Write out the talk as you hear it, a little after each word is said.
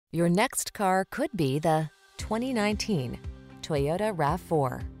Your next car could be the 2019 Toyota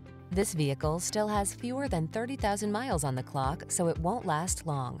RAV4. This vehicle still has fewer than 30,000 miles on the clock, so it won't last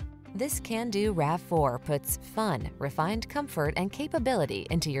long. This can-do RAV4 puts fun, refined comfort, and capability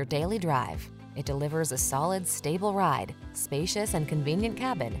into your daily drive. It delivers a solid, stable ride, spacious and convenient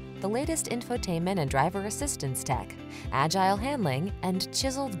cabin, the latest infotainment and driver assistance tech, agile handling, and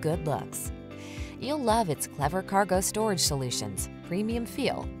chiseled good looks. You'll love its clever cargo storage solutions, premium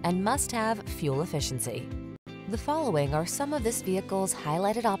feel, and must-have fuel efficiency. The following are some of this vehicle's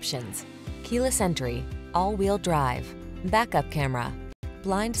highlighted options: keyless entry, all-wheel drive, backup camera,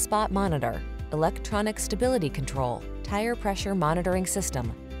 blind spot monitor, electronic stability control, tire pressure monitoring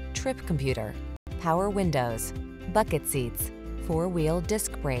system, trip computer, power windows, bucket seats, four-wheel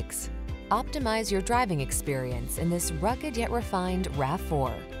disc brakes. Optimize your driving experience in this rugged yet refined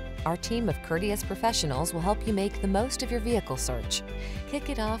RAV4. Our team of courteous professionals will help you make the most of your vehicle search. Kick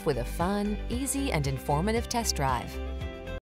it off with a fun, easy, and informative test drive.